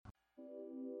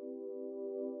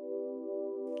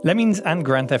Lemmings and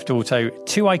Grand Theft Auto,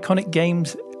 two iconic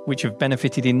games which have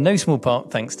benefited in no small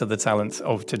part thanks to the talents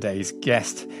of today's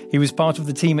guest. He was part of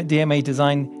the team at DMA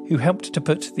Design who helped to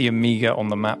put the Amiga on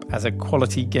the map as a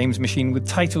quality games machine with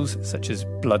titles such as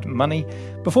Blood Money,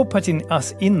 before putting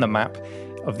us in the map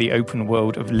of the open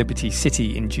world of Liberty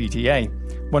City in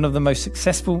GTA, one of the most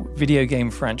successful video game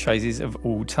franchises of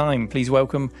all time. Please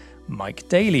welcome Mike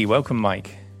Dailly. Welcome,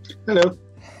 Mike. Hello.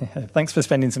 Thanks for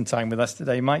spending some time with us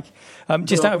today, Mike.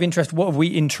 Just out of interest, what have we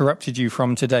interrupted you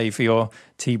from today for your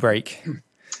tea break?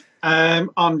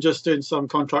 I'm just doing some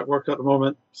contract work at the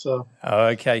moment. So. Oh,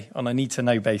 okay, on a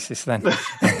need-to-know basis then.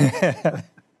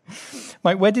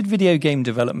 Mike, where did video game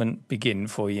development begin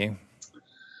for you?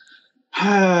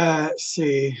 Let's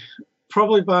see.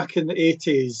 Probably back in the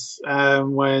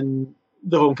 80s when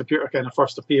the home computer kind of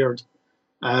first appeared.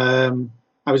 I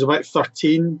was about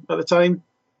 13 at the time.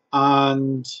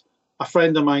 And a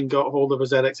friend of mine got hold of a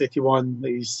ZX81 that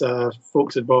these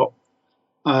folks had bought.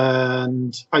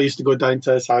 And I used to go down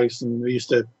to his house and we used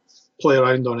to play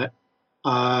around on it.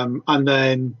 And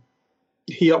then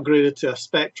he upgraded to a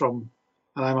Spectrum.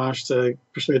 And I managed to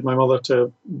persuade my mother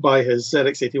to buy his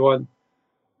ZX81.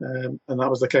 And that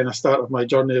was the kind of start of my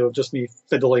journey of just me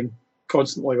fiddling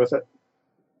constantly with it.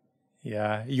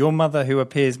 Yeah, your mother, who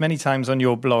appears many times on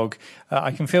your blog, I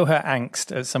can feel her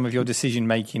angst at some of your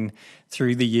decision-making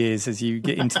through the years as you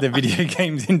get into the video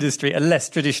games industry, a less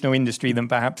traditional industry than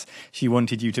perhaps she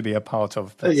wanted you to be a part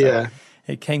of. But, yeah.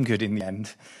 It came good in the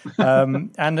end.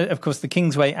 And, of course, the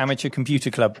Kingsway Amateur Computer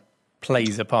Club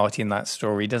plays a part in that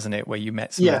story, doesn't it, where you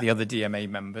met some of the other DMA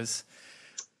members.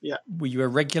 Yeah. Were you a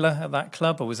regular at that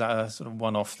club, or was that a sort of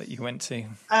one-off that you went to?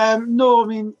 No, I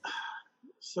mean...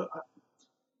 so.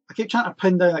 I keep trying to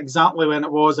pin down exactly when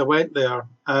it was I went there.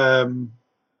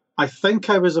 I think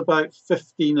I was about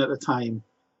 15 at the time.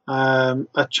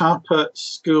 A chap at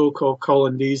school called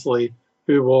Colin Deasley,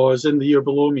 who was in the year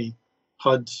below me,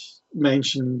 had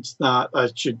mentioned that I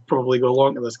should probably go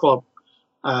along to this club.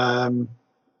 I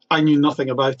knew nothing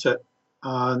about it.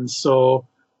 And so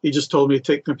he just told me to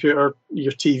take the computer,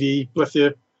 your TV with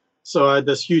you. So I had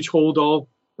this huge hold-all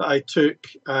that I took,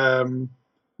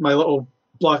 my little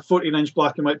 14-inch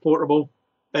black and white portable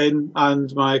in,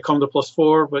 and my Commodore Plus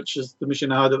 4, which is the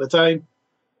machine I had at the time,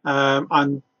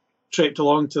 and traipsed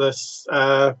along to this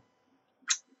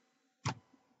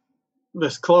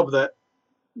this club that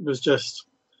was just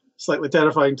slightly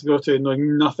terrifying to go to,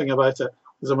 knowing nothing about it.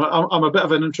 Because I'm a bit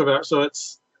of an introvert, so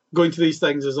it's going to these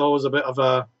things is always a bit of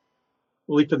a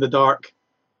leap in the dark.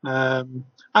 And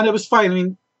it was fine. I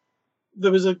mean,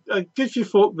 there was a good few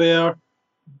folk there,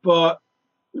 but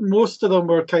most of them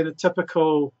were kind of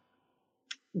typical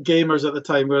gamers at the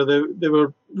time, where they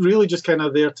were really just kind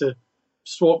of there to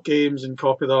swap games and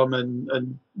copy them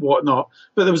and whatnot.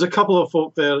 But there was a couple of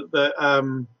folk there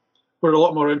that were a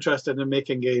lot more interested in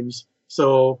making games.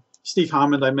 So Steve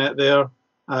Hammond I met there,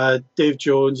 Dave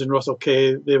Jones and Russell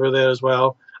Kay, they were there as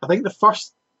well. I think the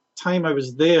first time I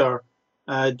was there,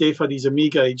 Dave had his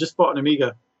Amiga. He just bought an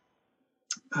Amiga.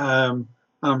 And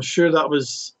I'm sure that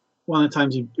was one of the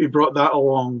times he brought that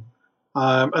along,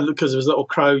 and because there was little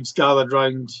crowds gathered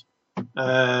round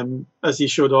as he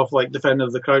showed off like Defender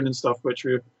of the Crown and stuff, which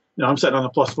I'm sitting on a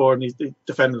Plus 4 and he's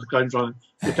Defender of the Crown's running.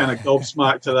 You're kind of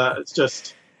gobsmacked to that. It's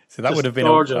just so that just would have been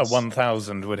a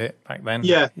 1000, would it, back then?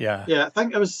 Yeah. I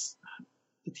think it was.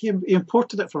 He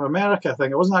imported it from America. I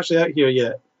think it wasn't actually out here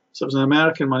yet, so it was an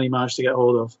American money he managed to get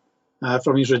hold of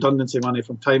from his redundancy money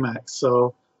from Timex.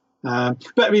 So, but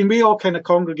I mean, we all kind of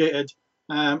congregated.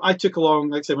 I took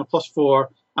along, like I say, my Plus 4,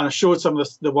 and I showed some of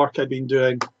the work I'd been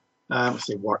doing.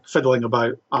 Fiddling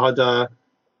about. I had a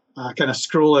kind of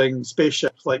scrolling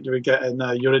spaceship like you would get in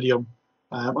Iridium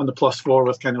on the Plus 4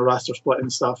 with kind of raster splitting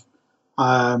stuff.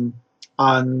 And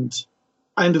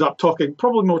I ended up talking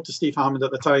probably more to Steve Hammond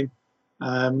at the time.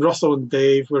 Russell and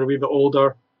Dave were a wee bit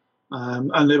older,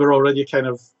 and they were already kind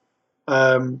of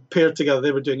paired together.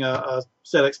 They were doing a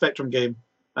ZX Spectrum game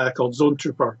called Zone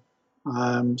Trooper.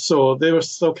 So they were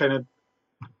still kind of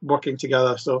working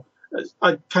together. So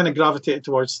I kind of gravitated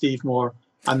towards Steve more.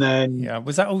 And then,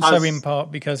 was that also in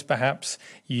part because perhaps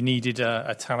you needed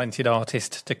a talented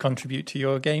artist to contribute to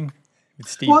your game, with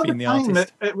Steve being the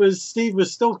artist? It was Steve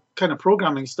was still kind of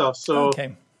programming stuff, so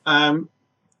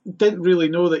didn't really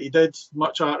know that he did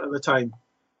much art at the time.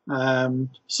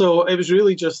 So it was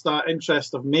really just that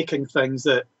interest of making things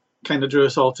that kind of drew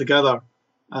us all together.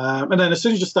 And then as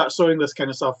soon as you start showing this kind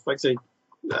of stuff, like say,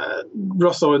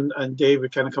 Russell and Dave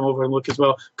would kind of come over and look as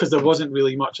well, because there wasn't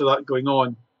really much of that going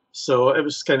on. So it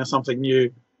was kind of something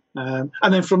new. And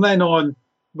then from then on,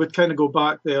 we'd kind of go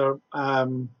back there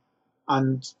and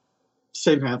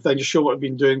same kind of thing, just show what we've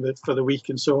been doing for the week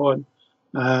and so on.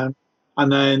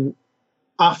 And then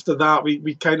after that,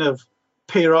 we kind of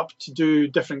pair up to do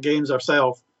different games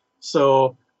ourselves.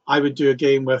 So I would do a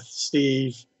game with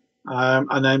Steve,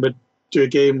 and then I'd do a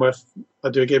game with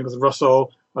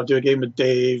Russell, I'd do a game with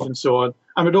Dave, and so on.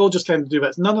 And we'd all just kind of do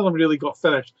bits. None of them really got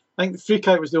finished. I think Freak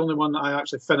Out was the only one that I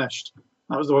actually finished.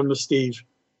 That was the one with Steve.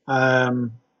 But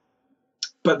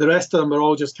the rest of them were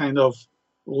all just kind of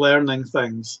learning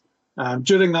things.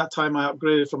 During that time, I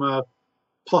upgraded from a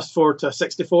 +4 to a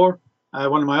 64.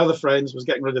 One of my other friends was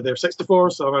getting rid of their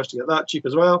 64, so I managed to get that cheap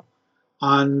as well.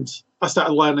 And I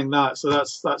started learning that. So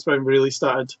that's when we really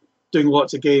started doing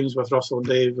lots of games with Russell and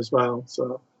Dave as well.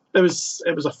 So it was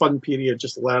a fun period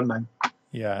just learning.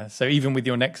 Yeah. So even with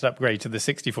your next upgrade to the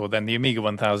 64, then the Amiga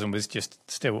 1000 was just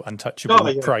still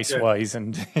untouchable price-wise.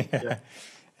 And yeah.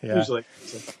 Usually.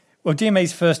 Well,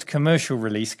 DMA's first commercial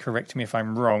release, correct me if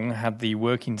I'm wrong, had the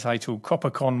working title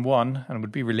CopperCon 1 and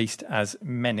would be released as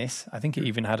Menace. I think it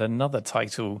even had another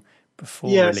title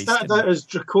before release. Yes, that was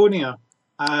Draconia.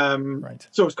 Right.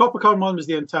 So it was CopperCon 1 was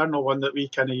the internal one that we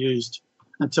kind of used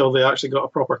until they actually got a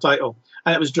proper title.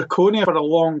 And it was Draconia for a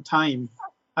long time.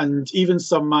 And even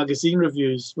some magazine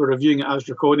reviews were reviewing it as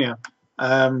Draconia.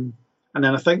 And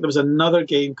then I think there was another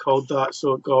game called that,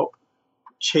 so it got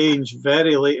changed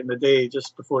very late in the day,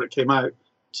 just before it came out,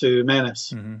 to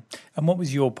Menace. Mm-hmm. And what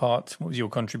was your part? What was your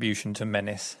contribution to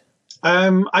Menace?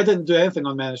 I didn't do anything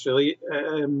on Menace, really.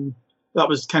 That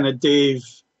was kind of Dave,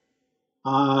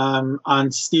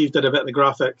 and Steve did a bit of the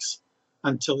graphics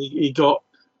until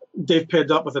Dave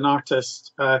paired up with an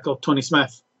artist called Tony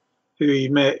Smith, who he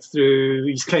met through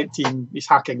his Kent team, his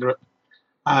hacking group.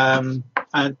 And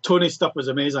Tony's stuff was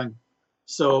amazing.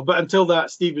 So, but until that,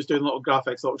 Steve was doing little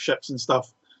graphics, little ships and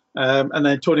stuff. And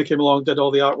then Tony came along, did all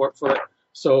the artwork for it.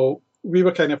 So we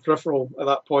were kind of peripheral at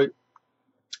that point.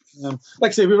 Like I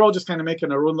say, we were all just kind of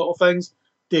making our own little things.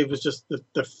 Dave was just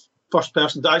the first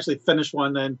person to actually finish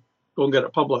one, then go and get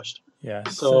it published. Yeah.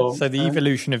 So the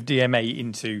evolution of DMA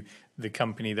into the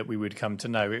company that we would come to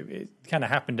know, it kind of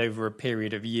happened over a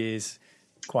period of years,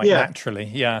 quite naturally.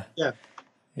 Yeah.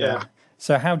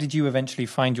 So how did you eventually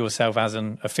find yourself as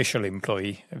an official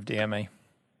employee of DMA?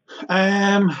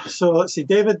 So let's see,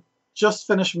 David just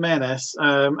finished Menace,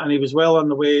 and he was well on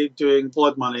the way doing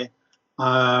Blood Money.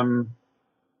 I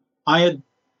had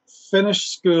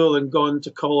finished school and gone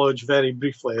to college very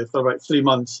briefly for about 3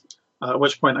 months, at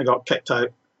which point I got kicked out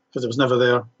because I was never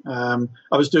there. I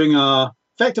was doing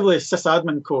effectively a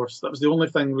sysadmin course. That was the only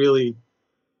thing really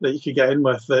that you could get in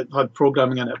with that had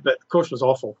programming in it, but the course was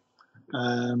awful.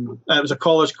 And it was a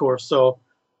college course, so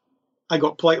I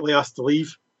got politely asked to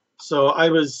leave. So I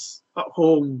was at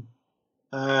home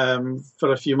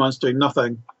for a few months doing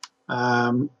nothing,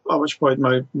 at which point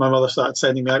my mother started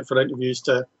sending me out for interviews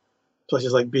to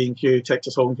places like B&Q,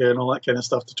 Texas Home Care and all that kind of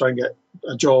stuff to try and get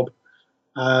a job.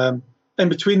 In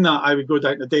between that, I would go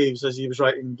down to Dave's as he was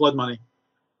writing Blood Money.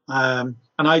 And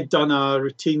I'd done a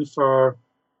routine for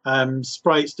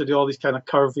sprites to do all these kind of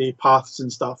curvy paths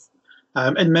and stuff.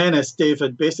 In Menace, Dave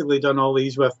had basically done all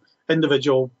these with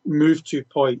individual move to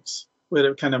points where it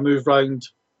would kind of move round.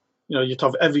 You know, you'd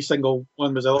have every single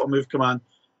one was a little move command.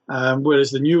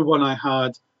 Whereas the new one I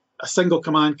had, a single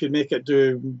command could make it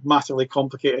do massively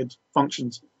complicated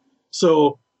functions.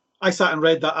 So I sat and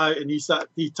read that out, and he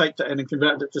typed it in and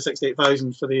converted it to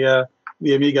 68,000 for the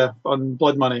Amiga on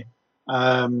Blood Money.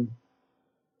 And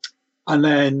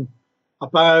then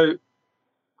about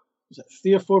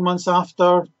 3 or 4 months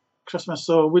after Christmas,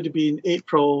 so it would have been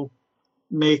April,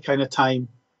 May kind of time,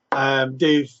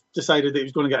 Dave decided that he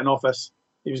was going to get an office.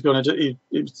 He was going to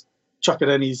he was chucking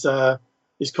in his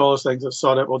college things. I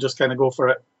saw it. We'll just kind of go for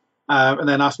it, and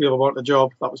then asked me if I wanted a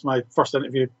job. That was my first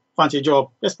interview. Fancy a job?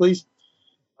 Yes, please.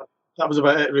 That was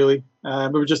about it, really. We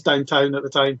were just downtown at the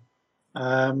time,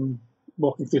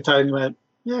 walking through town. And went,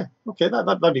 yeah, okay,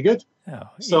 that'd be good. Oh,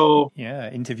 so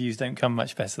yeah, interviews don't come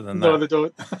much better than that. No, they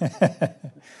don't.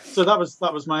 So that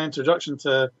was my introduction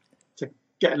to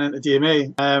getting into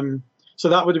DMA. So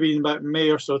that would have been about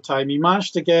May or so time. He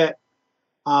managed to get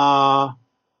a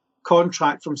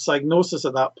contract from Psygnosis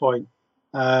at that point.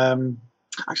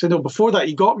 Actually, no, before that,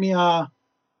 he got me a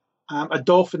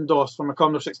Dolphin DOS from a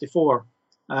Commodore 64.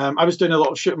 I was doing a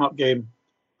little shoot 'em up game,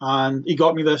 and he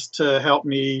got me this to help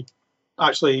me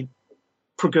actually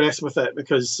progress with it,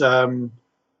 because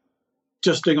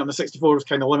just doing it on the 64 was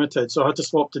kind of limited. So I had to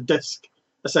swap to disk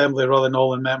assembly rather than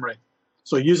all in memory.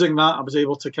 So using that, I was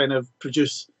able to kind of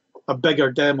produce a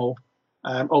bigger demo,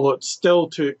 although it still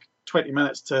took 20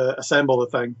 minutes to assemble the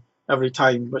thing every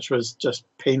time, which was just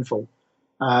painful.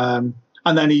 And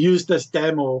then he used this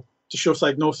demo to show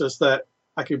Psygnosis that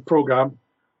I could program,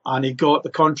 and he got the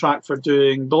contract for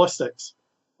doing ballistics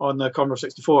on the Commodore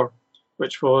 64,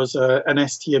 which was an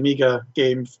ST Amiga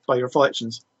game by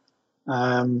Reflections.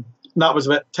 And that was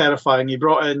a bit terrifying. He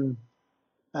brought in,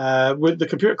 the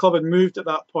computer club had moved at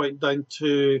that point down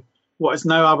to what is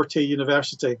now Abertay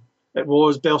University. It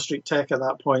was Bell Street Tech at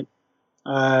that point.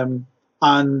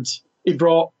 And he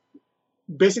brought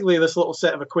basically this little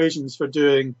set of equations for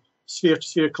doing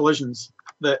sphere-to-sphere collisions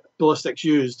that ballistics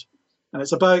used. And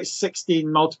it's about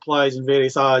 16 multiplies and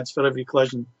various adds for every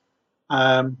collision.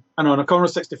 And on a Commodore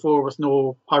 64 with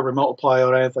no hardware multiplier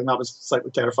or anything, that was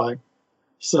slightly terrifying.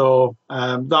 So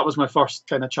that was my first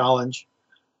kind of challenge.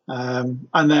 And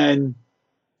then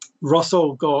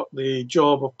Russell got the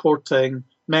job of porting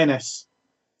Menace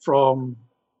from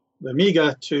the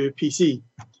Amiga to PC.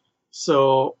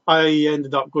 So I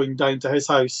ended up going down to his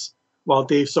house while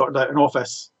Dave sorted out an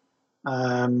office.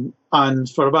 And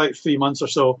for about 3 months or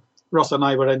so, Russ and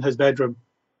I were in his bedroom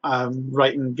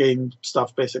writing game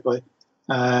stuff, basically.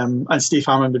 And Steve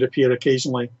Hammond would appear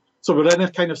occasionally. So we're in a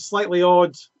kind of slightly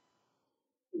odd,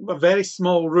 a very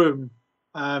small room.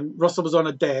 Russell was on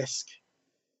a desk.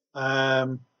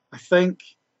 I think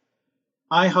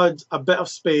I had a bit of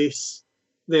space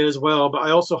there as well, but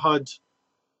I also had,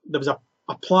 there was a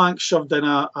plank shoved in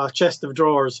a chest of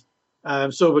drawers,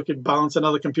 so we could balance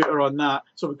another computer on that,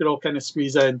 so we could all kind of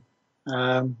squeeze in.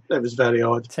 It was very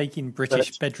odd. Taking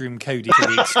British bedroom coding to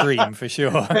the extreme, for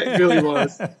sure. It really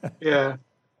was, yeah.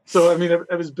 So, I mean,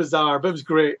 it was bizarre, but it was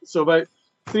great. So about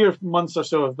 3 months or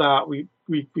so of that, we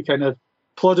kind of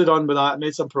plodded on with that,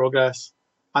 made some progress,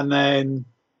 and then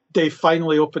Dave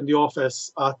finally opened the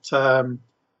office at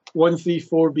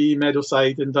 134B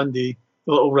Meadowside in Dundee,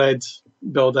 the little red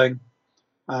building,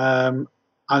 and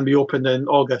we opened in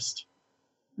August,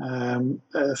 30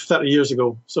 years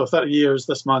ago. So 30 years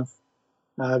this month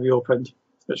we opened,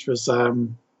 which was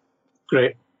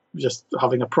great, just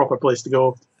having a proper place to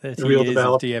go. 30 years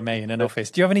of DMA in an office.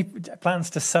 Do you have any plans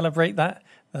to celebrate that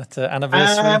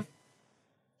anniversary?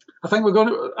 I think we're going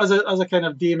to, as a kind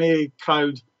of DMA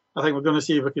crowd, I think we're going to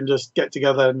see if we can just get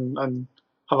together and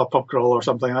have a pub crawl or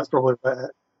something. That's probably about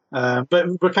it. But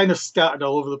we're kind of scattered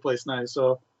all over the place now,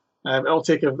 so it'll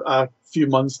take a few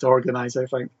months to organise, I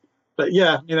think. But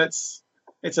yeah, I mean, it's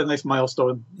a nice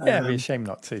milestone. Yeah, it'd be a shame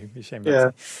not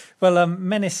to. Well,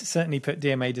 Menace certainly put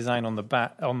DMA design on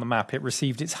the map. It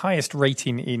received its highest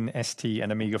rating in ST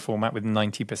and Amiga format with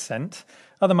 90%.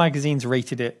 Other magazines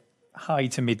rated it high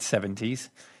to mid 70s.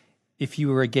 If you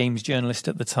were a games journalist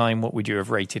at the time, what would you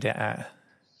have rated it at?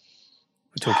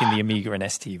 We're talking the Amiga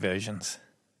and ST versions.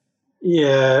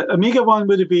 Yeah, Amiga one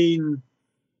would have been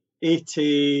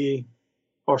 80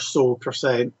 or so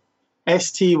percent.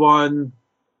 ST one,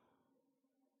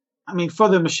 I mean, for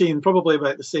the machine, probably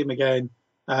about the same again.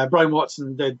 Brian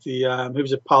Watson did the, who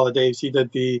was a pal of Dave's, he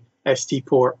did the ST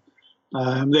port.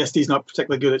 The ST's not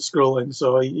particularly good at scrolling,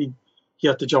 so he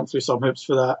had to jump through some hoops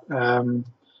for that.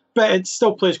 But it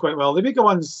still plays quite well. The Amiga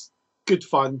one's good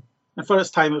fun, and for its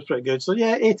time it was pretty good. So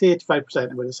yeah,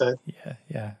 80-85% I would have said.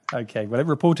 Yeah. Okay, well, it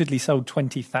reportedly sold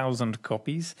 20,000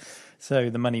 copies, so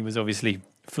the money was obviously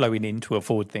flowing in to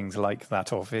afford things like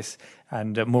that office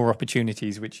and more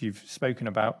opportunities, which you've spoken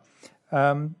about.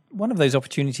 One of those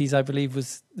opportunities, I believe,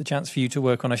 was the chance for you to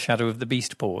work on a Shadow of the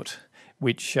Beast port,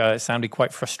 which sounded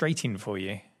quite frustrating for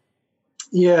you.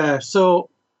 Yeah, so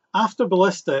after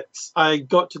Ballistics, I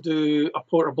got to do a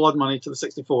port of Blood Money to the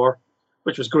 64,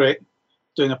 which was great.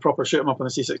 Doing a proper shoot 'em up on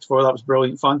the C64, that was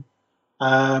brilliant fun.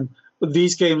 But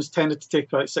these games tended to take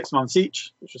about 6 months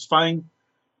each, which was fine.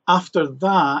 After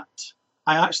that,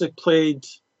 I actually played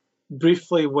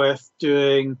briefly with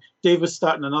Dave was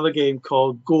starting another game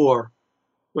called Gore,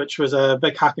 which was a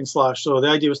big hack and slash. So the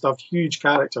idea was to have huge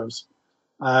characters.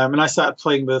 And I started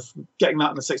playing with getting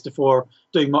that in the 64,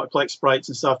 doing multiplex sprites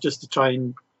and stuff just to try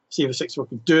and see if the 64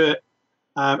 could do it.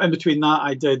 In between that,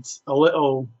 I did a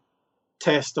little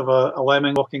test of a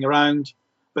lemming walking around,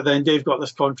 but then Dave got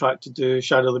this contract to do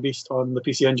Shadow of the Beast on the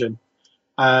PC Engine.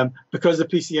 Because the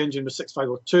PC Engine was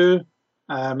 6502,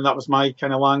 and that was my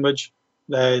kind of language,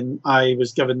 then I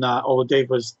was given that, although Dave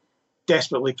was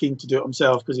desperately keen to do it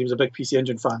himself because he was a big PC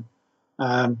Engine fan.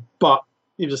 But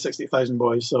he was a 60,000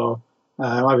 boy, so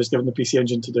I was given the PC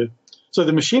Engine to do. So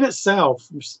the machine itself,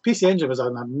 PC Engine was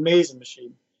an amazing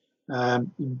machine,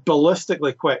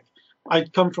 ballistically quick.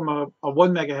 I'd come from a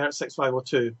 1 megahertz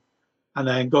 6502 and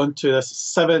then gone to this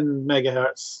 7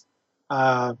 megahertz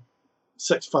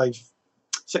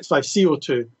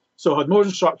 65C02. So I had more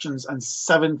instructions and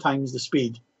 7 times the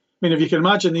speed. I mean, if you can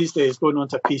imagine these days going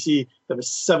onto a PC that was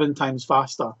 7 times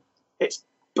faster, it's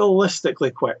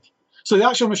ballistically quick. So the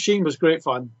actual machine was great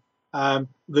fun.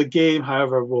 The game,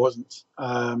 however, wasn't.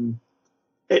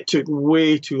 It took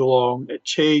way too long. It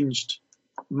changed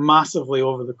massively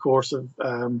over the course of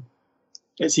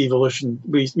its evolution.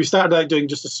 We started out doing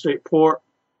just a straight port.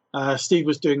 Steve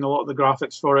was doing a lot of the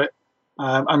graphics for it.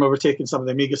 I remember taking some of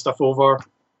the Amiga stuff over.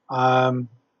 And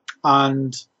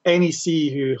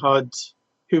NEC, who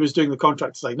was doing the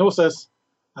contract to Psygnosis,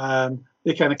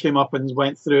 they kind of came up and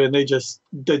went through, and they just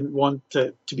didn't want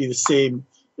it to be the same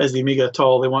as the Amiga at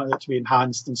all. They wanted it to be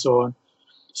enhanced and so on.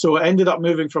 So it ended up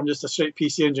moving from just a straight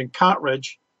PC Engine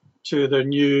cartridge to their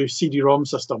new CD-ROM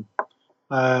system.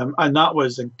 And that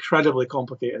was incredibly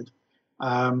complicated.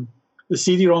 The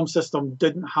CD-ROM system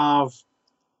didn't have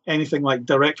anything like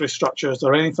directory structures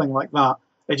or anything like that.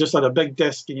 It just had a big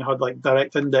disk, and you had like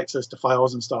direct indexes to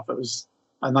files and stuff. It was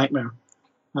a nightmare.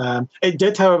 It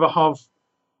did, however, have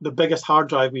the biggest hard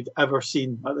drive we'd ever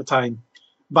seen at the time.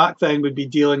 Back then, we'd be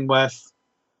dealing with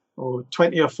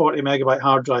 20 or 40 megabyte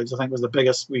hard drives, I think was the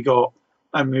biggest we got.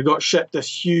 And we got shipped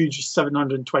this huge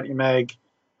 720 meg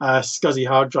SCSI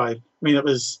hard drive. I mean, it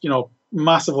was,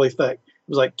 massively thick. It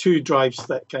was like 2 drives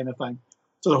thick kind of thing.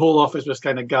 So the whole office was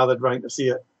kind of gathered round to see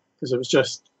it, because it was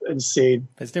just insane.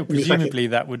 But still, presumably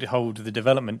that would hold the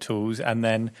development tools and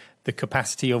then the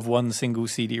capacity of one single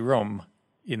CD-ROM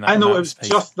in that. I know,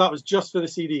 that was just for the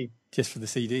CD. Just for the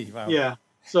CD, wow. Yeah.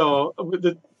 So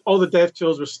all the dev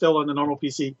tools were still on the normal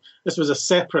PC. This was a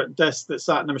separate disk that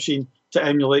sat in the machine to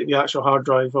emulate the actual hard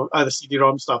drive of the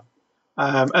CD-ROM stuff.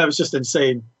 And it was just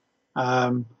insane.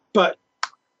 But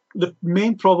the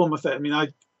main problem with it, I mean, I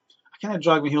kind of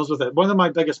drag my heels with it. One of my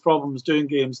biggest problems doing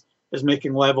games is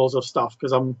making levels of stuff,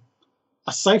 because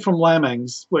aside from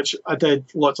Lemmings, which I did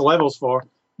lots of levels for,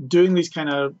 doing these kind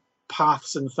of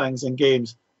paths and things in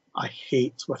games, I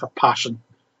hate with a passion.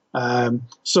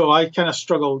 So I kind of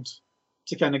struggled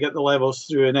to kind of get the levels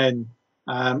through and in.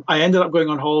 I ended up going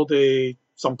on holiday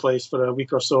someplace for a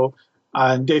week or so,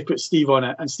 and Dave put Steve on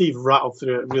it, and Steve rattled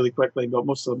through it really quickly and got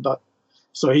most of them done.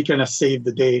 So he kind of saved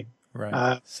the day.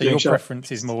 Right. So your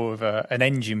preference is more of an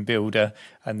engine builder,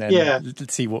 and then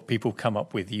see what people come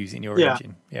up with using your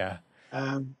engine. Yeah.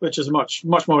 Which is much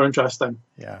more interesting.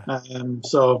 Yeah.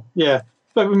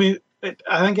 But I mean,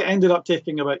 I think it ended up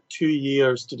taking about 2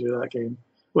 years to do that game,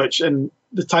 which in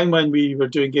the time when we were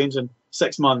doing games in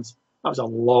 6 months, that was a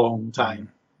long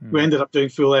time. Mm. We ended up doing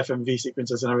full FMV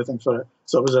sequences and everything for it.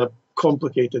 So it was a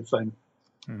complicated thing.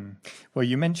 Mm. Well,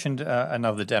 you mentioned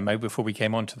another demo before we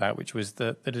came on to that, which was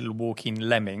the little walking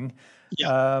lemming.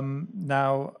 Yeah.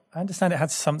 Now, I understand it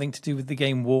had something to do with the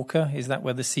game Walker. Is that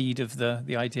where the seed of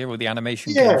the idea or the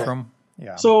animation came from?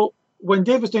 Yeah. So when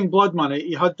Dave was doing Blood Money,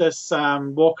 he had this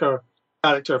Walker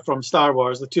character from Star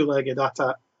Wars, the 2-legged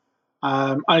AT-AT,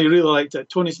 and he really liked it.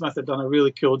 Tony Smith had done a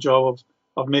really cool job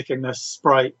of making this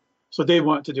sprite, so Dave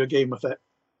wanted to do a game with it.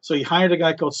 So he hired a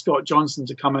guy called Scott Johnson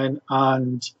to come in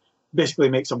and basically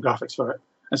make some graphics for it.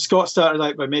 And Scott started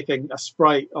out by making a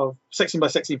sprite of 16 by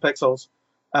 16 pixels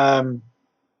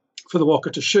for the Walker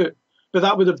to shoot. But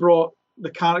that would have brought the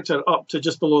character up to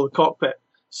just below the cockpit.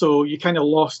 So you kind of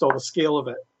lost all the scale of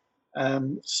it.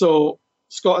 So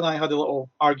Scott and I had a little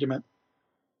argument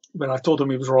where I told him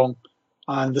he was wrong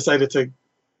and decided to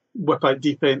whip out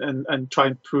D-Paint and try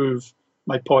and prove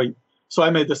my point. So I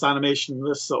made this animation,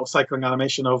 this sort of cycling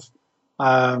animation of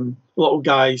little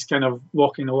guys kind of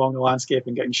walking along the landscape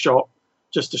and getting shot,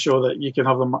 just to show that you can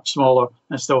have them much smaller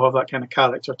and still have that kind of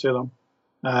character to them.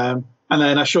 And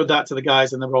then I showed that to the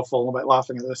guys, and they were all falling about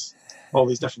laughing at this, all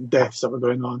these different deaths that were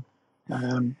going on.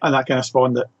 And that kind of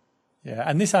spawned it. Yeah,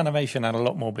 and this animation and a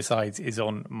lot more besides is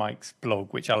on Mike's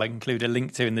blog, which I'll include a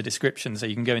link to in the description, so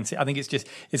you can go and see. I think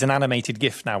it's an animated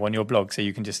GIF now on your blog, so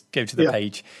you can just go to the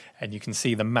page and you can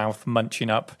see the mouth munching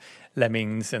up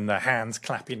lemmings and the hands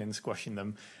clapping and squashing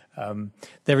them.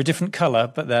 They're a different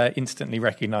colour, but they're instantly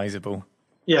recognisable.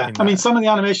 Yeah, I mean, some of the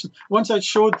animation, once I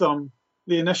showed them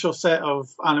the initial set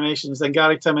of animations, then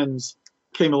Gary Timmons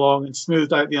came along and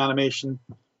smoothed out the animation,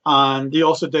 and he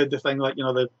also did the thing like,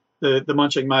 the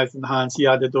munching mouth and the hands. He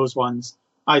added those ones.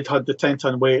 I'd had the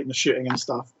 10-ton weight and the shooting and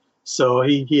stuff, so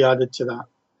he added to that.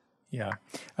 Yeah,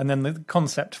 and then the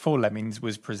concept for Lemmings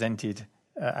was presented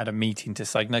at a meeting to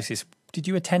Psygnosis. Did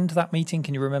you attend that meeting?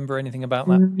 Can you remember anything about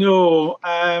that? No.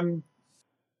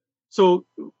 So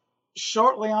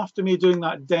shortly after me doing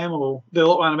that demo, the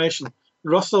little animation,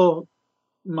 Russell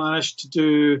managed to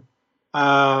do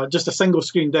just a single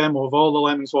screen demo of all the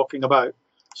lemmings walking about.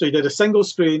 So he did a single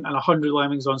screen and 100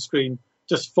 lemmings on screen,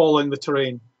 just following the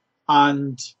terrain.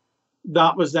 And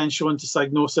that was then shown to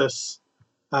Psygnosis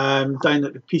down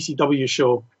at the PCW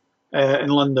show in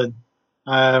London.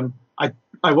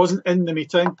 I wasn't in the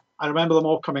meeting. I remember them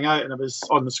all coming out and it was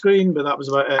on the screen, but that was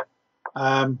about it.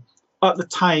 At the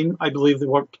time, I believe they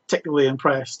weren't particularly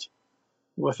impressed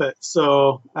with it.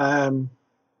 So,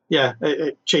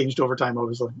 it changed over time,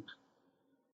 obviously.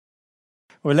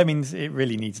 Well, Lemmings, it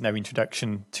really needs no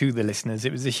introduction to the listeners.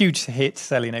 It was a huge hit,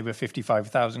 selling over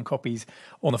 55,000 copies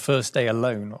on the first day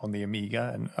alone on the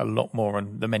Amiga, and a lot more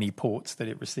on the many ports that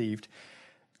it received.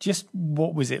 Just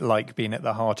what was it like being at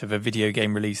the heart of a video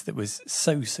game release that was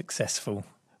so successful?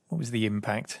 What was the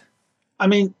impact? I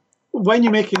mean, when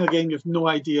you're making a game, you have no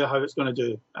idea how it's going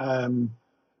to do.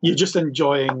 You're just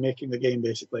enjoying making the game,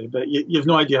 basically, but you have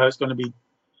no idea how it's going to be,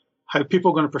 how people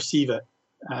are going to perceive it.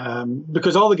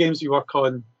 Because all the games we work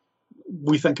on,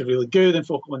 we think are really good and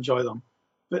folk will enjoy them.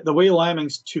 But the way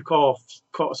Lemmings took off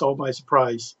caught us all by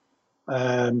surprise.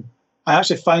 I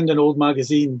actually found an old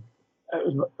magazine.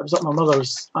 It was at my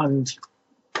mother's, and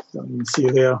you can see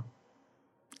it there.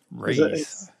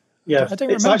 Yeah, I don't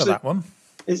remember that one.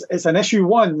 It's an issue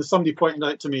 1 that somebody pointed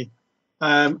out to me,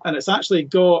 and it's actually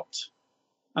got.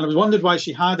 And I was wondered why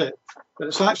she had it, but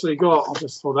it's actually got. I'll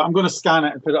just hold it. I'm going to scan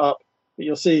it and put it up, but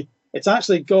you'll see it's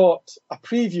actually got a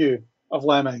preview of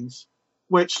Lemmings,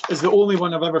 which is the only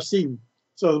one I've ever seen.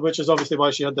 So, which is obviously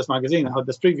why she had this magazine and had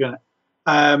this preview in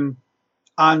it.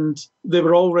 And they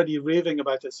were already raving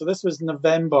about it. So this was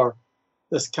November.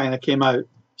 This kind of came out.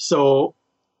 So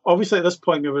obviously at this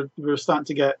point we were starting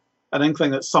to get an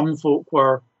inkling that some folk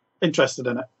were interested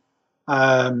in it.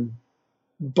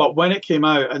 But when it came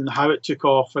out and how it took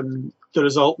off and the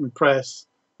resultant press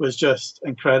was just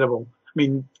incredible. I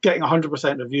mean, getting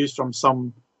 100% reviews from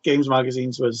some games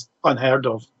magazines was unheard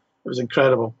of. It was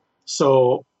incredible.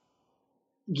 So,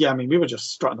 yeah, I mean, we were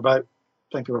just strutting about,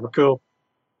 thinking we were cool.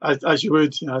 As you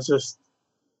would, it was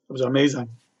amazing.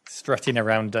 Strutting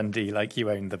around Dundee like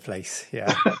you owned the place,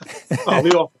 yeah. Oh,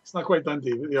 the office, not quite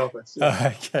Dundee, but the office.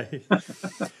 Yeah.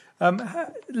 Oh,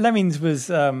 okay. Lemmings was,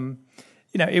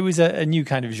 it was a new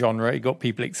kind of genre. It got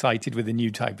people excited with a new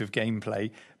type of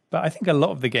gameplay. But I think a lot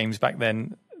of the games back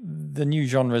then, the new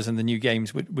genres and the new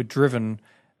games were driven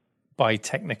by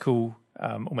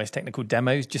almost technical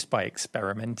demos, just by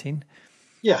experimenting.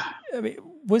 Yeah. I mean,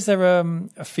 was there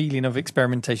a feeling of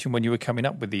experimentation when you were coming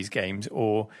up with these games,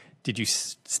 or did you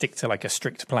stick to like a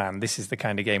strict plan? This is the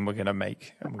kind of game we're going to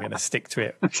make, and we're going to stick to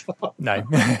it. No.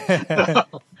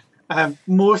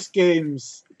 Most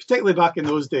games, particularly back in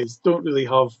those days, don't really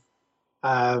have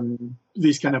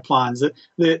these kind of plans.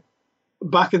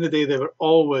 Back in the day, they were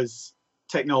always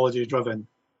technology driven.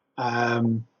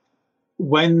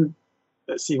 When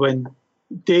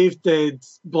Dave did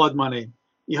Blood Money,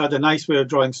 he had a nice way of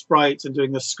drawing sprites and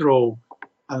doing the scroll,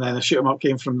 and then a shoot 'em up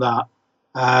came from that.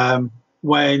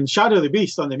 When Shadow of the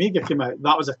Beast on the Amiga came out,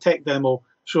 that was a tech demo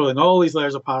showing all these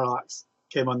layers of parallax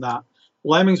came on that.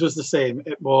 Lemmings was the same.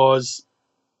 It was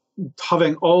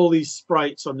having all these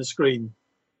sprites on the screen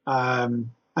and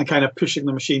kind of pushing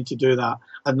the machine to do that.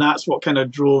 And that's what kind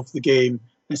of drove the game.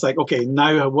 It's like, okay,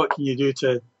 now what can you do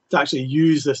to actually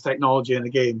use this technology in a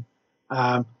game?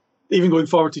 Even going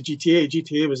forward to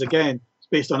GTA was, again,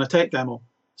 based on a tech demo.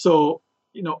 So,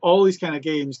 all these kind of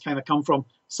games kind of come from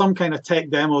some kind of tech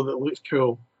demo that looks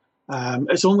cool.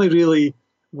 It's only really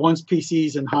once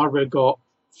PCs and hardware got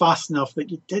fast enough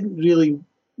that you didn't really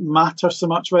matter so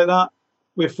much about that,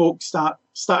 where folks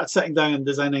started sitting down and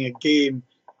designing a game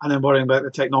and then worrying about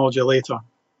the technology later.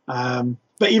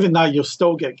 But even now, you'll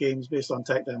still get games based on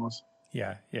tech demos.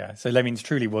 Yeah. So Lemmings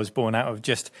truly was born out of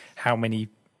just how many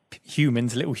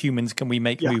little humans can we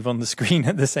make move on the screen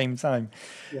at the same time?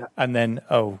 Yeah. And then,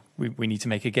 we need to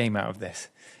make a game out of this.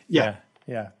 Yeah,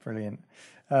 brilliant.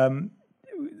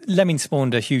 Lemmings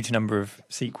spawned a huge number of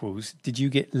sequels. Did you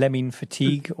get Lemming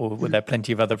fatigue, or were there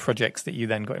plenty of other projects that you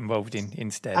then got involved in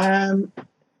instead?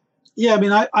 Yeah, I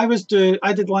mean,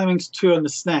 I did Lemmings 2 on the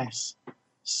SNES,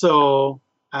 so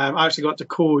I actually got to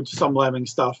code some Lemming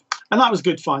stuff, and that was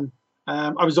good fun.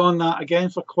 I was on that again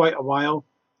for quite a while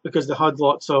because they had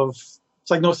lots of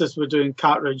Psygnosis were doing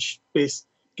cartridge-based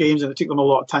games, and it took them a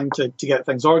lot of time to get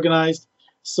things organized.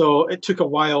 So it took a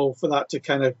while for that to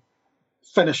kind of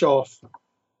finish off.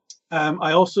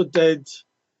 I also did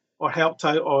or helped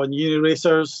out on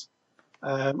Uniracers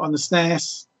on the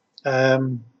SNES.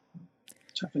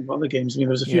 I think what other games. I mean,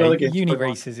 there's a few other games.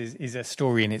 Uniracers is a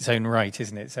story in its own right,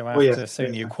 isn't it? So after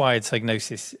Sony acquired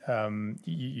Psygnosis,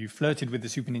 you flirted with the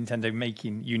Super Nintendo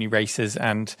making Uniracers,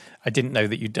 and I didn't know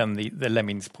that you'd done the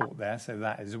Lemmings port there, so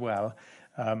that as well.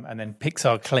 And then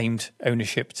Pixar claimed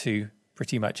ownership to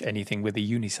pretty much anything with a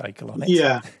unicycle on it.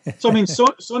 Yeah. So, I mean,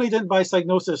 Sony didn't buy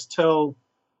Psygnosis till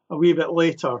a wee bit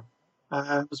later.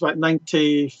 It was about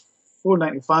 94,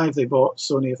 95 they bought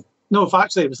Sony. No,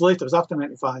 actually, it was later. It was after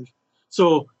 95.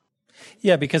 So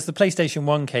Yeah, because the PlayStation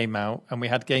 1 came out and we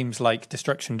had games like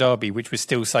Destruction Derby, which was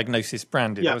still Psygnosis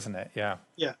branded, wasn't it? Yeah.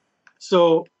 Yeah.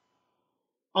 So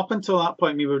up until that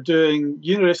point, we were doing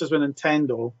Uniracers with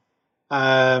Nintendo,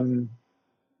 and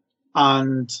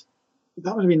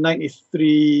that would have been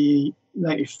 93,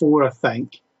 94, I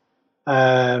think.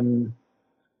 And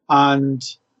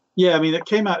yeah, I mean, it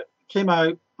came out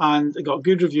and it got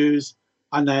good reviews,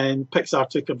 and then Pixar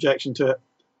took objection to it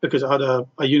because it had a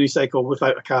unicycle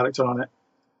without a character on it,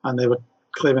 and they were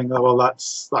claiming that, well,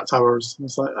 that's ours. And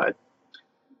it's like that.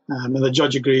 And the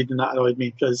judge agreed, and that annoyed me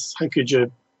because how could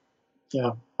you,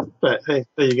 yeah. But hey,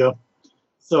 there you go.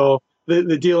 So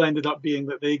the deal ended up being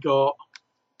that they got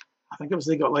like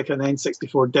an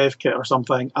N64 dev kit or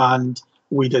something, and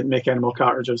we didn't make any more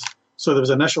cartridges. So there was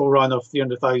an initial run of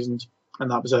 300,000,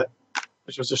 and that was it,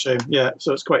 which was a shame. Yeah,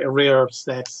 so it's quite a rare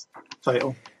SNES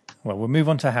title. Well, we'll move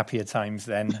on to happier times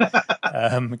then.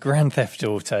 Grand Theft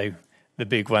Auto, the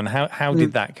big one. How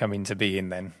did that come into being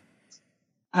then?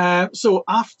 So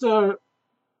after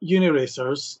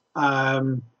Uniracers,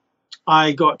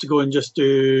 I got to go and just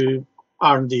do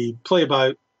R&D, play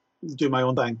about, do my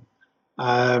own thing.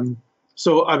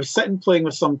 So I was sitting playing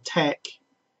with some tech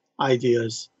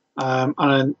ideas,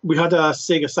 and we had a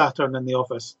Sega Saturn in the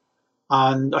office,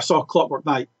 and I saw Clockwork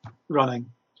Knight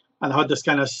running, and I had this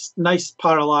kind of nice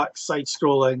parallax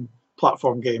side-scrolling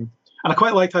platform game, and I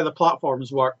quite liked how the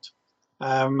platforms worked.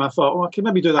 I thought, well, I can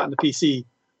maybe do that on the PC.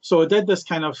 So I did this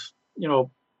kind of,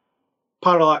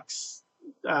 parallax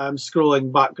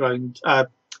scrolling background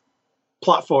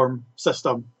platform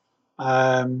system.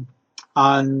 And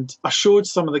I showed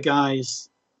some of the guys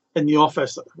in the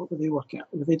office, what were they working at?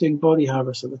 Were they doing Body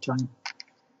Harvest at the time?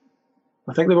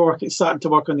 I think they were starting to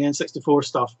work on the N64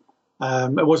 stuff.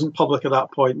 It wasn't public at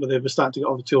that point, but they were starting to get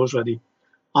all the tools ready.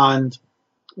 And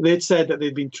they'd said that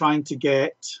they'd been trying to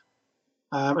get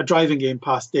a driving game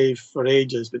past Dave for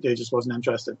ages, but Dave just wasn't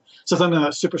interested. So something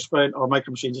like Super Sprint or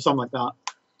Micro Machines or something like that.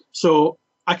 So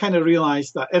I kind of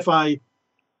realized that if I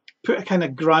put a kind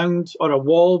of ground or a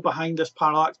wall behind this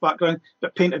parallax background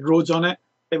but painted roads on it,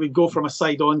 it would go from a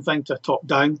side-on thing to a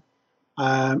top-down.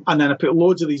 And then I put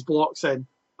loads of these blocks in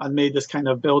and made this kind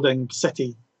of building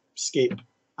cityscape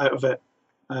out of it.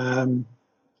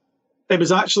 It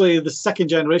was actually the second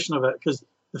generation of it, because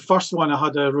the first one I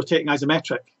had a rotating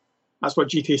isometric. That's what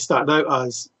GTA started out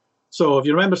as. So if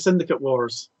you remember Syndicate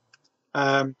Wars,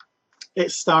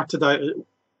 it started out,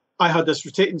 I had this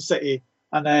rotating city,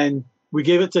 and then we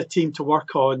gave it to a team to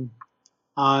work on,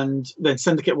 and then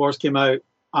Syndicate Wars came out,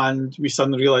 and we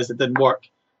suddenly realized it didn't work.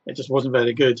 It just wasn't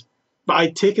very good. But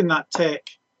I'd taken that tech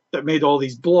that made all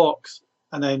these blocks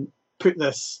and then put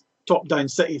this top-down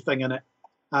city thing in it,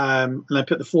 and I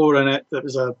put the floor in it that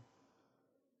was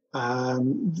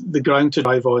the ground to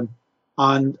drive on.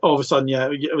 And all of a sudden, yeah,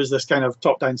 it was this kind of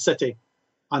top-down city.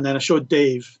 And then I showed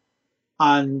Dave,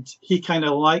 and he kind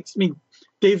of likes,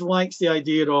 Dave likes the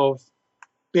idea of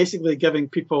basically giving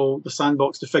people the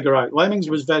sandbox to figure out. Lemmings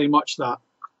was very much that.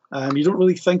 You don't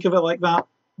really think of it like that,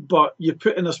 but you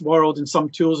put in this world and some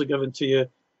tools are given to you,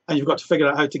 and you've got to figure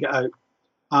out how to get out.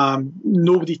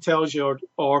 Nobody tells you,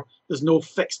 or there's no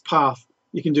fixed path.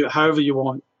 You can do it however you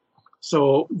want.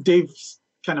 So Dave's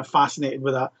kind of fascinated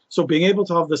with that. So being able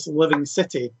to have this living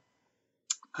city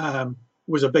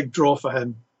was a big draw for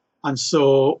him. And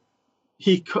so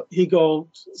he got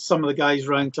some of the guys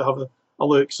round to have a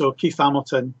look. So Keith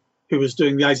Hamilton, who was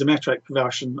doing the isometric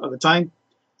version at the time,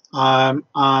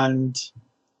 and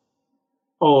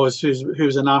Oz,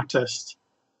 who's an artist,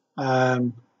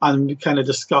 and we kind of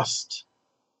discussed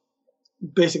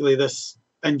basically this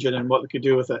engine and what they could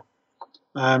do with it.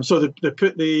 So they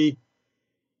put they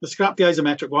scrapped the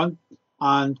isometric one,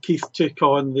 and Keith took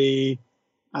on the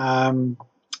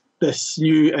this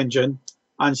new engine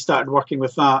and started working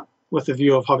with that, with the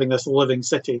view of having this living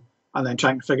city, and then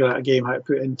trying to figure out a game how to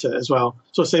put into it as well.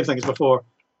 So same thing as before.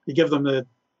 You give them the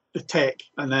tech,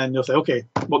 and then they'll say, okay,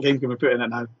 what game can we put in it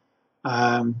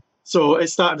now? So it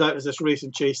started out as this race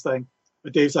and chase thing,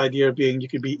 with Dave's idea being you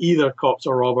could be either cops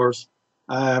or robbers,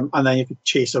 and then you could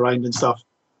chase around and stuff.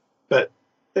 But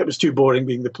it was too boring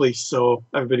being the police, so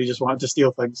everybody just wanted to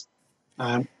steal things.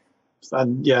 And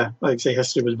yeah, like I say,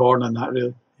 history was born on that,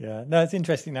 really. Yeah, no, it's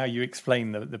interesting now you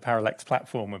explain the parallax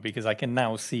platformer, because I can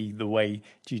now see the way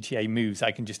GTA moves.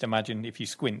 I can just imagine, if you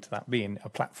squint, that being a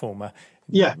platformer,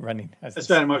 yeah, running as it's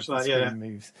very much that. Yeah,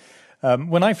 moves.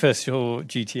 When I first saw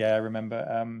GTA, I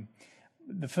remember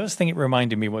the first thing it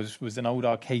reminded me was an old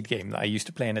arcade game that I used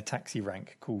to play in a taxi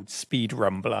rank called Speed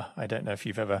Rumbler. I don't know if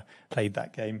you've ever played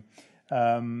that game.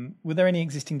 Were there any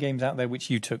existing games out there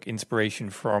which you took inspiration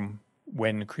from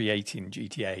when creating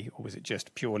GTA, or was it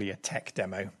just purely a tech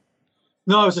demo?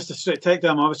 No, I was just a straight tech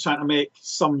demo. I was trying to make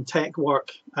some tech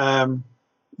work.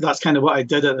 That's kind of what I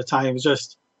did at the time, was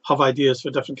just have ideas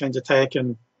for different kinds of tech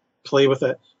and play with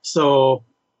it. So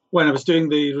when I was doing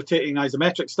the rotating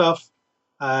isometric stuff,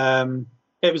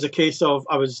 it was a case of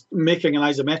I was making an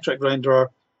isometric renderer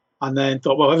and then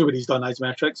thought, well, everybody's done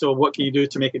isometric, so what can you do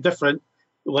to make it different?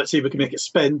 Let's see if we can make it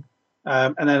spin.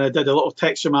 And then I did a little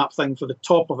texture map thing for the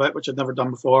top of it, which I'd never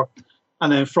done before.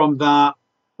 And then from that,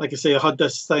 like I say, I had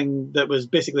this thing that was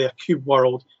basically a cube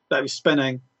world that was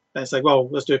spinning. And it's like, well,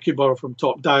 let's do a cube world from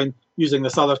top down using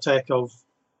this other tech of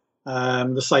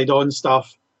the side-on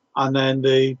stuff. And then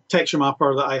the texture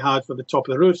mapper that I had for the top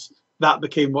of the roofs, that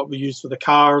became what we used for the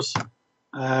cars.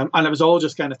 And it was all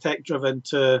just kind of tech-driven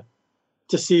to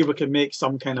see if we could make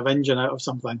some kind of engine out of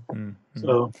something. Mm-hmm.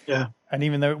 So, yeah. And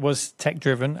even though it was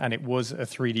tech-driven and it was a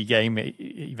 3D game, it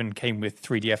even came with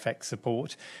 3DFX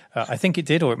support. I think it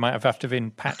did, or it might have to have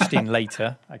been patched in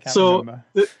later. I can't remember.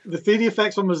 So the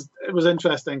 3DFX one was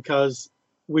interesting because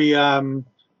we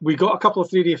got a couple of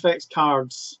 3DFX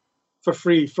cards for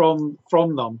free from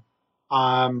them.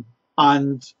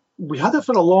 And we had it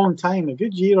for a long time, a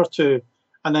good year or two.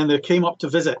 And then they came up to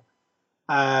visit.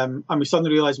 And we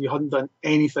suddenly realized we hadn't done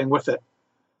anything with it.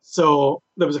 So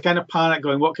there was a kind of panic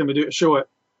going, what can we do to show it?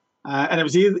 And it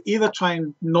was either try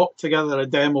and knock together a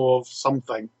demo of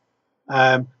something.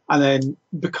 And then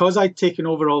because I'd taken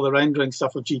over all the rendering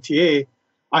stuff of GTA,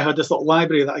 I had this little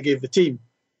library that I gave the team.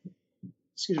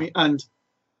 Excuse me. And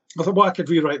I thought, well, I could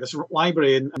rewrite this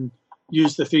library and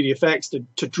use the 3D effects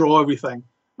to draw everything.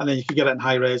 And then you could get it in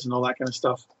high res and all that kind of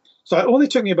stuff. So it only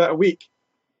took me about a week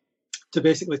to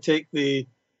basically take the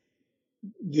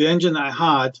engine that I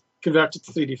had, convert it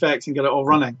to 3D effects and get it all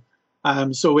running.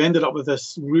 So we ended up with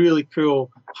this really cool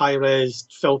high-res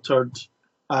filtered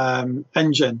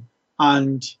engine.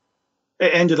 And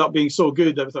it ended up being so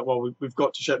good that we thought, well, we've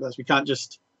got to ship this. We can't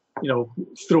just,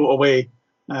 throw it away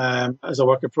as a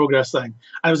work in progress thing.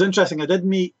 And it was interesting. I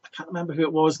can't remember who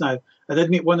it was now. I did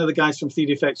meet one of the guys from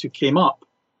 3D effects who came up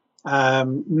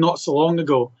not so long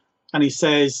ago. And he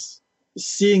says,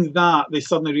 seeing that, they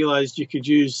suddenly realized you could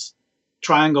use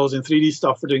triangles and 3D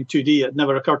stuff for doing 2D. It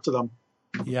never occurred to them.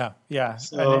 Yeah.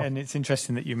 So, and it's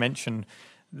interesting that you mentioned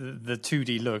the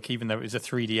 2D look, even though it was a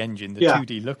 3D engine, the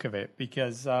 2D look of it,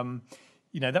 because,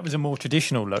 that was a more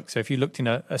traditional look. So if you looked in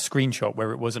a screenshot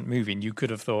where it wasn't moving, you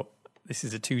could have thought, this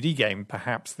is a 2D game.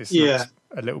 Perhaps this looks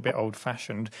a little bit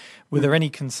old-fashioned. Were there any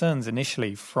concerns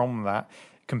initially from that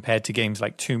compared to games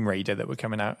like Tomb Raider that were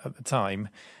coming out at the time?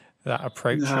 That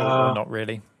approach, or not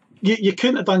really? You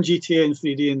couldn't have done GTA in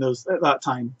 3D at that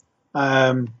time.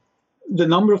 The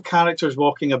number of characters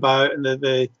walking about and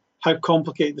the how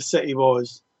complicated the city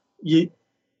was, your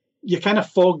kind of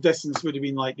fog distance would have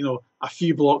been like, a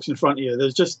few blocks in front of you.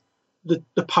 There's just the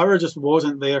power just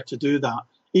wasn't there to do that.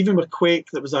 Even with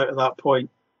Quake that was out at that point,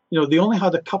 they only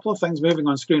had a couple of things moving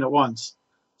on screen at once.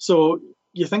 So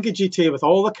you think of GTA with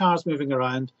all the cars moving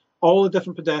around, all the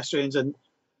different pedestrians, and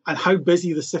how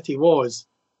busy the city was,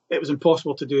 it was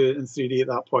impossible to do it in 3D at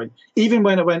that point. Even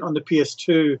when it went on the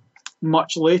PS2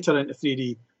 much later into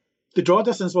 3D, the draw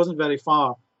distance wasn't very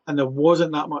far and there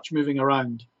wasn't that much moving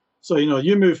around. So,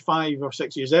 you move 5 or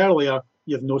 6 years earlier,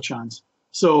 you have no chance.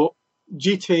 So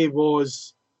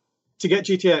to get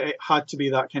GTA, it had to be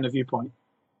that kind of viewpoint.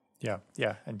 Yeah.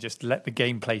 And just let the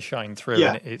gameplay shine through,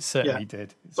 and it certainly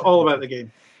did. It's all about the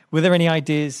game. Were there any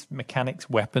ideas, mechanics,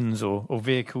 weapons, or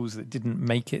vehicles that didn't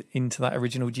make it into that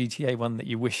original GTA one that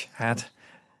you wish had?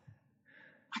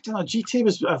 I don't know. GTA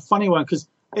was a funny one because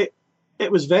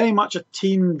it was very much a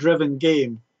team-driven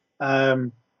game.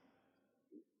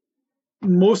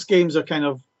 Most games are kind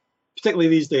of, particularly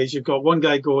these days, you've got one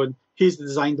guy going, here's the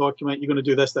design document, you're going to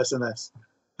do this, this, and this.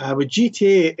 With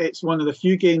GTA, it's one of the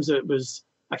few games that was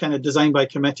a kind of design by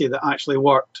committee that actually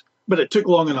worked. But it took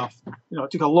long enough.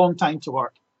 It took a long time to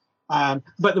work. But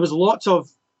there was lots of,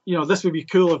 this would be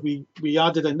cool if we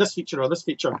added in this feature or this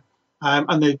feature.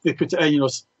 And they put it in,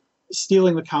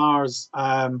 stealing the cars,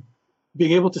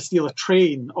 being able to steal a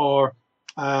train, or,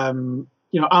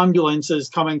 ambulances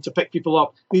coming to pick people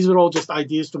up. These were all just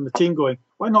ideas from the team going,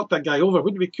 why knock that guy over?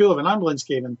 Wouldn't it be cool if an ambulance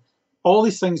came? And all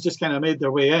these things just kind of made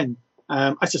their way in.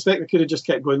 I suspect they could have just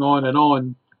kept going on and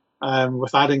on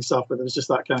with adding stuff, but there was just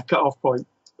that kind of cut-off point.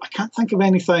 I can't think of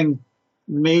anything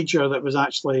major that was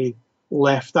actually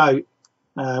left out.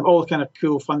 All the kind of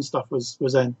cool, fun stuff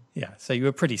was in. Yeah, so you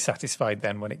were pretty satisfied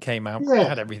then when it came out. Yeah. It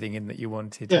had everything in that you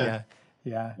wanted.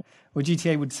 Yeah. Well,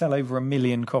 GTA would sell over 1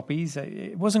 million copies.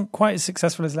 It wasn't quite as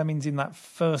successful as Lemmings in that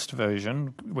first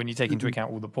version when you take into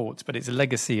account all the ports, but it's a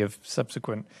legacy of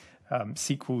subsequent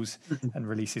sequels and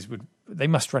releases. They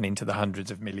must run into the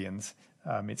hundreds of millions.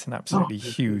 It's an absolutely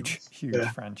huge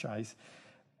Yeah. franchise.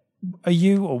 Are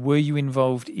you or were you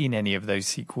involved in any of those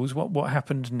sequels? What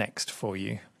happened next for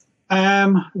you?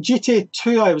 GTA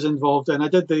 2 I was involved in. I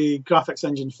did the graphics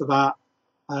engine for that.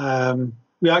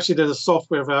 We actually did a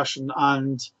software version,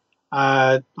 and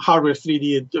hardware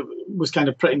 3D was kind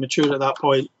of pretty mature at that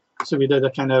point. So we did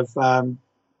a kind of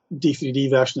D3D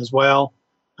version as well.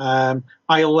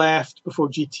 I left before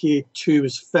GTA 2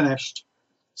 was finished.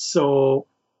 So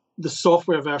the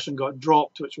software version got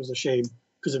dropped, which was a shame,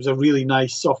 because it was a really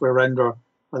nice software render,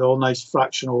 had all nice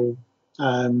fractional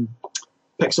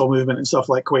pixel movement and stuff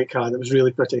like Quake had. It was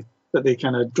really pretty, but they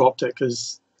kind of dropped it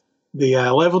because the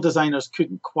level designers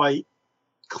couldn't quite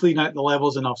clean out the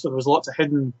levels enough. So there was lots of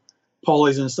hidden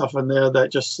polys and stuff in there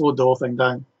that just slowed the whole thing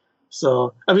down.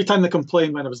 So every time they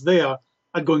complained when I was there,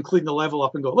 I'd go and clean the level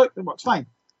up and go, look, it works fine.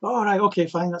 All right, okay,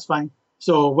 fine, that's fine.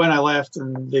 So when I left,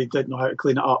 and they didn't know how to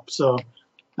clean it up, so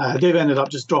they've ended up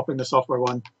just dropping the software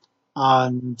one.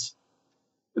 And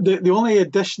the only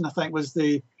addition, I think, was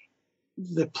the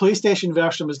PlayStation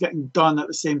version was getting done at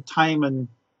the same time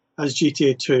as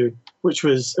GTA 2, which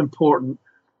was important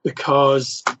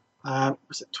because I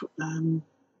can't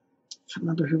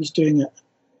remember who was doing it.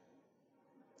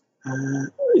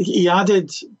 He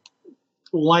added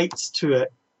lights to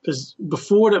it, because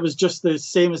before it was just the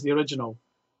same as the original,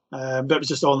 but it was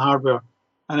just on hardware.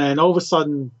 And then all of a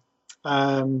sudden,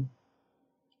 the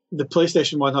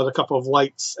PlayStation one had a couple of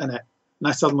lights in it, and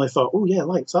I suddenly thought, oh yeah,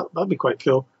 lights, that'd be quite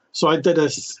cool. So I did a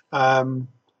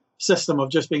system of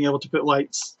just being able to put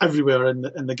lights everywhere in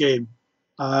the game,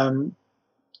 and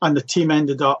the team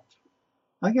ended up,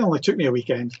 I think it only took me a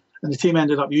weekend, and the team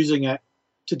ended up using it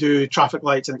to do traffic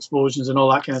lights and explosions and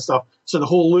all that kind of stuff. So the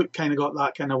whole look kind of got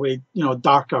that kind of way,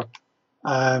 darker,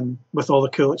 with all the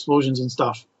cool explosions and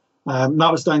stuff. That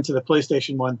was down to the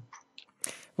PlayStation one.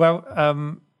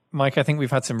 Well, Mike, I think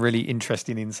we've had some really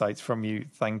interesting insights from you.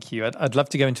 Thank you. I'd love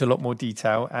to go into a lot more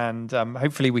detail, and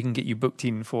hopefully we can get you booked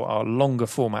in for our longer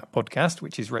format podcast,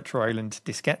 which is Retro Island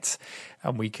Diskettes,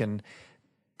 and we can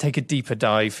take a deeper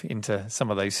dive into some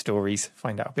of those stories,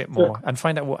 find out a bit more, and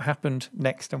find out what happened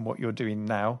next and what you're doing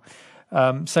now.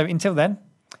 So until then,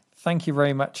 thank you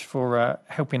very much for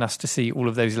helping us to see all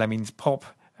of those lemmings pop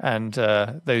and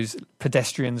those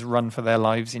pedestrians run for their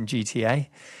lives in GTA.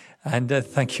 And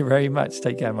thank you very much.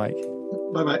 Take care, Mike.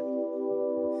 Bye-bye.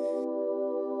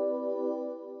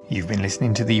 You've been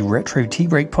listening to the Retro Tea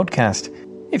Break podcast.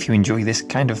 If you enjoy this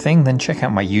kind of thing, then check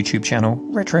out my YouTube channel,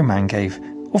 Retro Man Cave,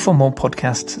 or for more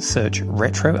podcasts, search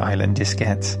Retro Island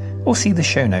Diskettes, or see the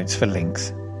show notes for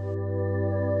links.